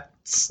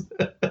facts?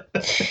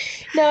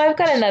 No, I've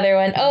got another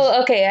one.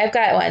 Oh, okay, I've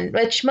got one,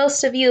 which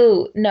most of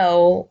you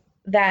know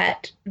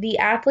that the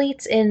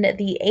athletes in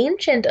the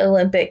ancient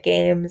Olympic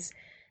Games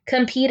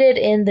competed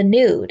in the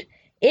nude.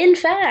 In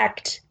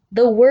fact,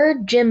 the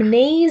word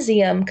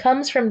gymnasium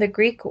comes from the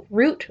Greek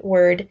root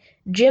word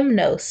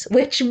gymnos,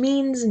 which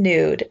means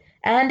nude,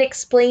 and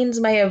explains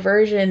my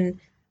aversion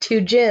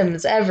to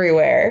gyms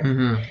everywhere.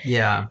 Mm-hmm.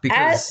 Yeah,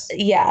 because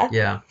Yeah,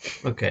 yeah,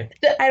 okay.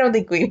 I don't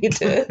think we need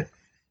to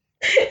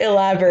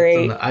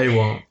elaborate. I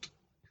won't.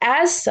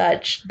 As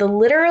such, the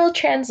literal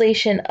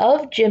translation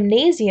of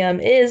gymnasium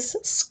is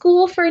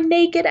school for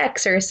naked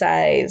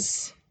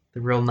exercise.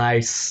 Real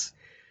nice.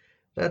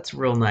 That's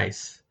real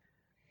nice.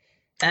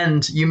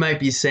 And you might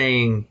be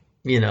saying,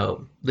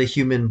 the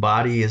human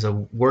body is a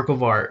work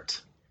of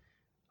art.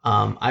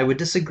 I would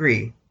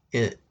disagree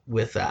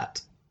with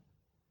that.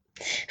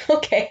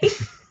 Okay.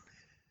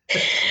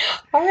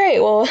 All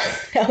right, well,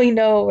 now we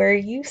know where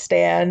you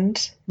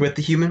stand With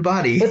the human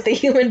body. with the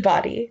human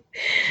body.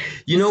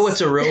 You know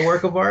what's a real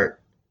work of art?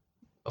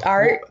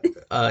 Art?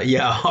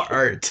 Yeah,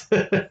 art.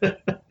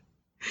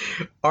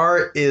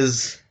 Art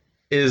is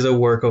a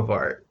work of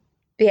art.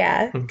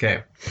 Yeah.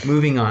 Okay,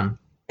 moving on.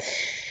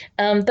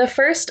 The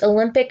first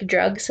Olympic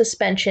drug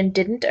suspension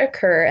didn't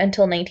occur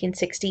until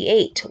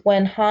 1968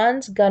 when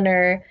Hans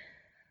Gunnar,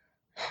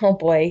 oh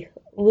boy,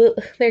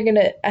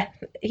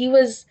 he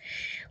was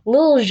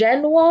Lil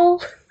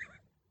Genwall?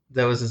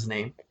 That was his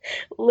name.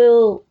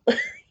 Lil,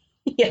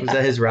 yeah, Was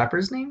that his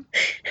rapper's name?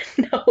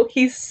 no,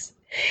 he's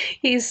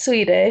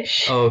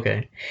Swedish. Oh,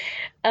 okay.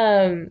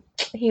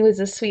 He was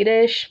a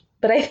Swedish,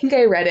 but I think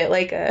I read it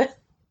like a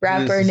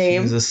rapper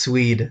name. He was a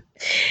Swede.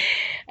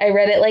 I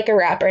read it like a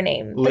rapper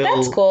name, but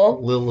that's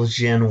cool. Lil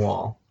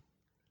Genwall.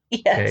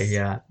 Yes. Okay,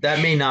 yeah.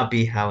 That may not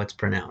be how it's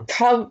pronounced.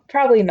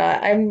 Probably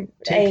not.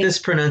 Take this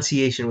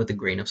pronunciation with a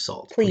grain of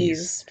salt,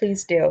 Please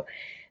do.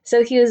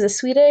 So he was a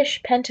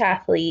Swedish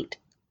pentathlete,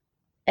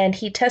 and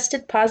he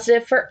tested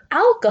positive for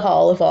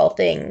alcohol, of all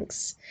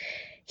things.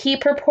 He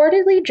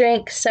purportedly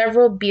drank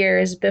several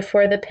beers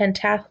before the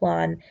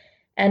pentathlon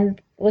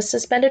and was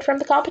suspended from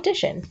the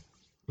competition.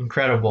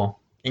 Incredible.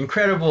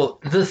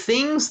 The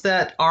things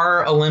that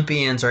our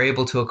Olympians are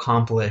able to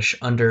accomplish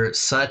under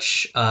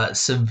such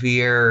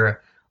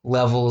severe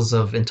levels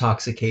of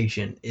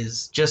intoxication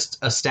is just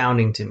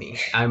astounding to me.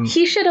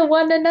 He should have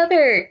won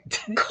another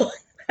gold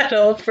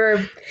medal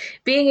for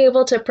being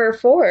able to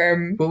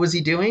perform. What was he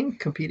doing?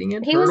 Competing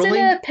in? He Hurdling? was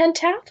in a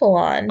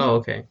pentathlon. Oh,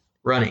 okay.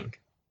 Running.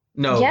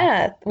 No.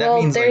 Yeah. that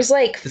Well, means there's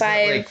like is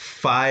that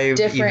five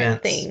different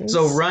events. things.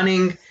 So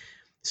running,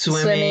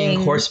 swimming,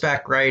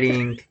 horseback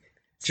riding,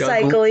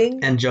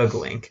 cycling, and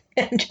juggling.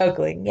 and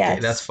juggling. Yes.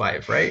 Okay, that's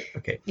 5, right?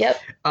 Okay. Yep.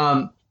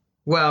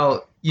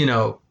 Well,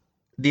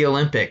 the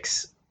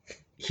Olympics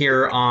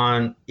here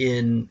on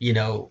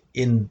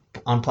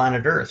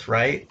planet Earth,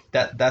 right?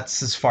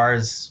 That's as far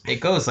as it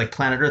goes, like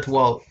planet Earth.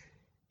 Well,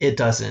 it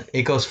doesn't.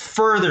 It goes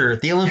further.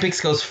 The Olympics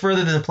goes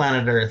further than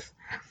planet Earth.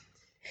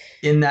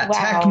 in that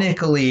Wow.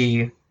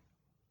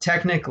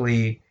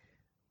 technically,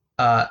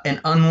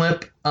 an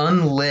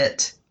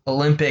unlit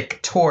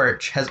Olympic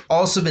torch has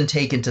also been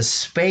taken to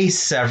space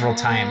several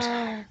times.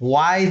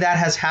 Why that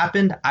has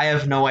happened, I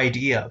have no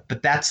idea,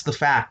 but that's the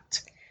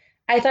fact.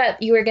 I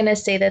thought you were going to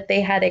say that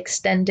they had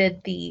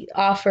extended the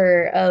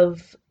offer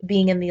of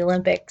being in the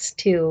Olympics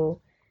to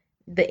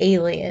the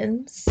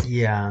aliens.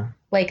 Yeah.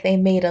 Like they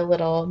made a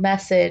little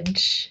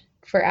message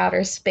for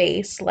outer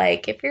space.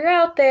 Like, if you're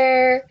out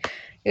there,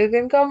 you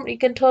can come, you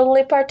can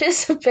totally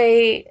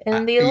participate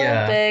in the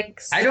Yeah.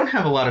 Olympics. I don't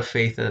have a lot of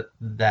faith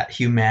that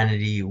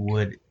humanity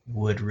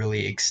would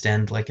really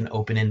extend like an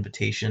open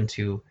invitation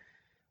to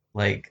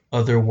like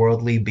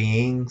otherworldly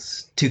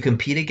beings to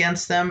compete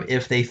against them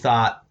if they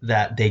thought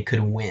that they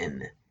could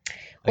win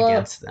Well,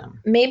 against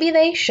them. Maybe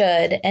they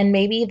should, and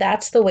maybe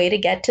that's the way to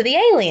get to the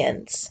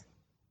aliens.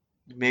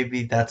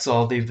 Maybe that's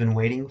all they've been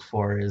waiting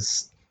for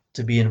is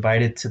to be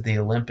invited to the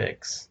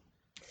Olympics.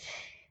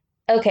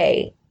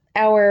 Okay,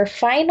 our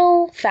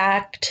final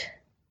fact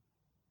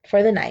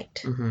for the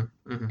night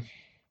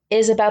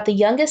is about the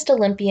youngest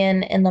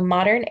Olympian in the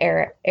modern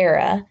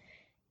era,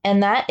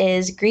 and that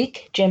is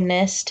Greek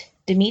gymnast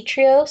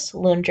Dimitrios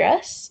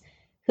Lundras,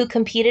 who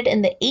competed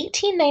in the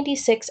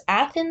 1896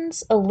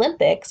 Athens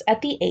Olympics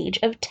at the age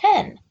of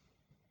 10.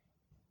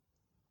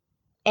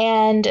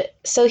 And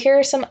so here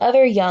are some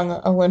other young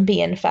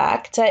Olympian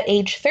facts. At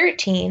age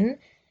 13,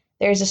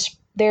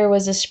 there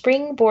was a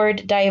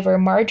springboard diver,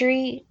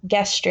 Marjorie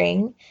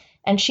Gestring,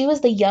 and she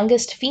was the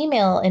youngest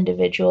female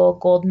individual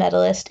gold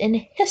medalist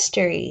in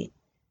history.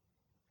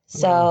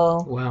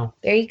 So Wow.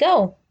 there you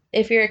go.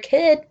 If you're a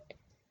kid,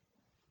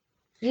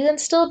 you can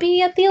still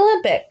be at the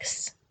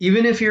Olympics.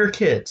 Even if you're a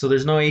kid, so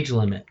there's no age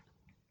limit.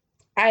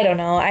 I don't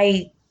know.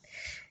 I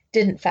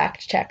didn't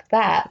fact check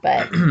that,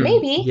 but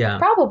maybe, Yeah.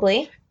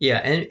 probably. Yeah,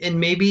 and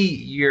maybe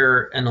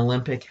you're an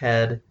Olympic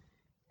head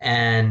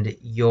and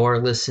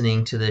you're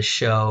listening to this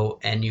show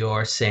and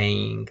you're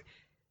saying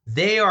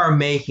they are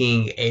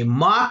making a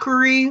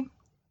mockery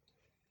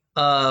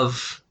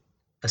of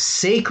a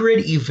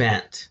sacred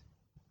event.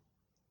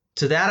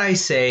 To that I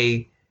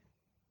say,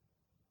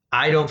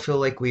 I don't feel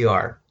like we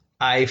are.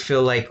 I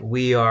feel like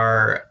we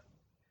are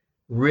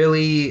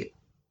really,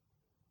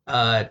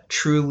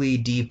 truly,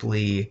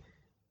 deeply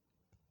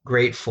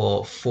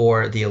grateful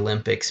for the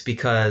Olympics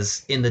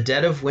because in the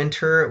dead of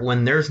winter,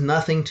 when there's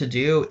nothing to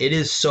do, it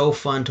is so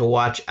fun to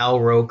watch Al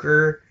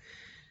Roker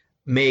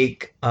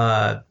make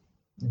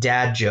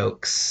dad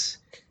jokes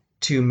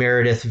to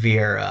Meredith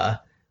Vieira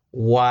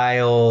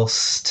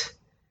whilst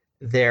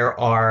there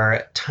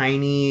are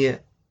tiny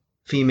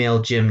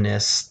female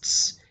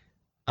gymnasts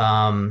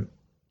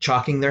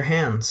chalking their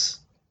hands.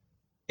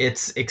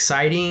 It's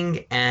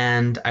exciting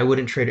and I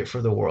wouldn't trade it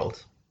for the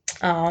world.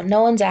 Oh,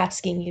 no one's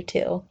asking you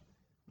to.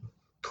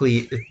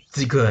 Please,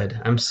 it's good.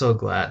 I'm so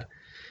glad.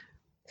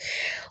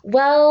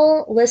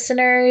 Well,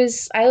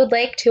 listeners, I would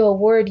like to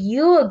award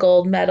you a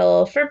gold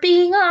medal for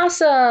being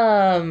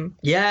awesome.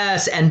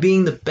 Yes, and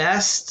being the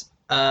best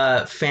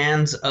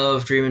fans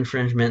of Dream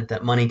Infringement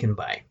that money can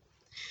buy.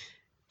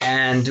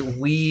 And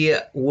we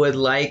would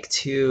like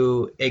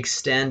to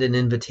extend an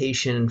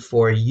invitation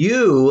for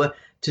you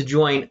to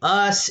join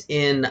us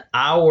in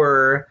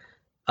our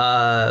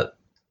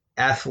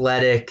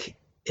athletic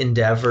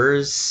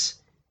endeavors.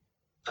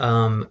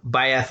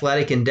 By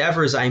athletic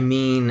endeavors, I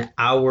mean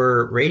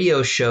our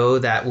radio show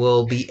that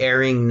will be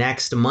airing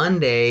next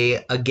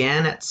Monday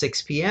again at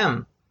 6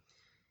 p.m.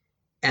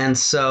 And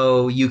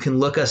so you can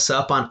look us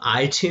up on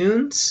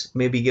iTunes,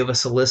 maybe give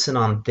us a listen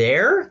on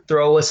there,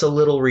 throw us a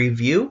little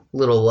review,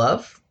 little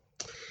love.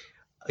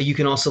 You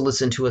can also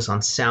listen to us on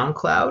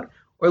SoundCloud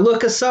or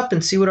look us up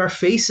and see what our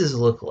faces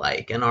look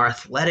like and our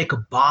athletic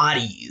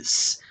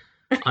bodies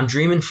on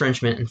Dream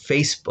Infringement and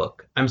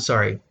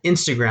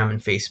Instagram and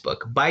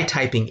Facebook by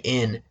typing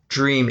in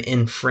Dream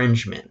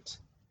Infringement.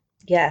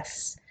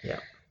 Yes. Yeah.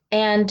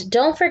 And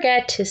don't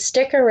forget to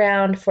stick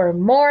around for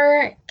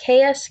more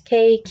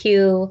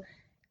KSKQ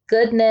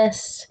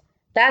goodness.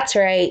 That's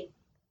right.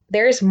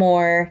 There's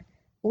more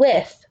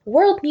with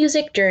World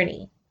Music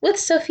Journey with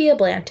Sophia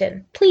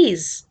Blanton.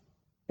 Please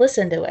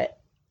listen to it.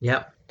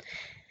 Yep.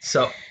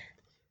 So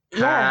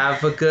Yeah.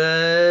 have a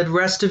good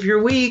rest of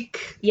your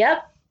week.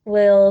 Yep.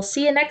 We'll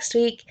see you next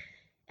week.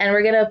 And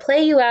we're going to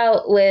play you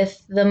out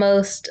with the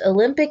most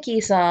Olympic-y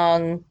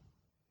song,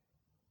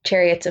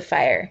 Chariots of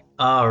Fire.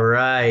 All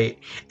right.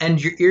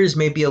 And your ears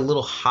may be a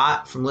little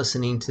hot from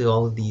listening to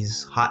all of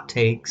these hot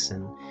takes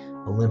and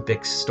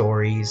Olympic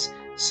stories.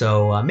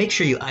 So make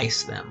sure you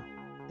ice them.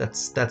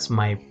 That's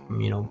my,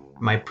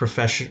 my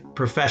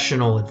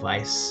professional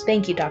advice.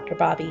 Thank you, Dr.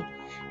 Bobby.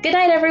 Good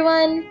night,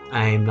 everyone.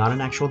 I'm not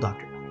an actual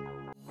doctor.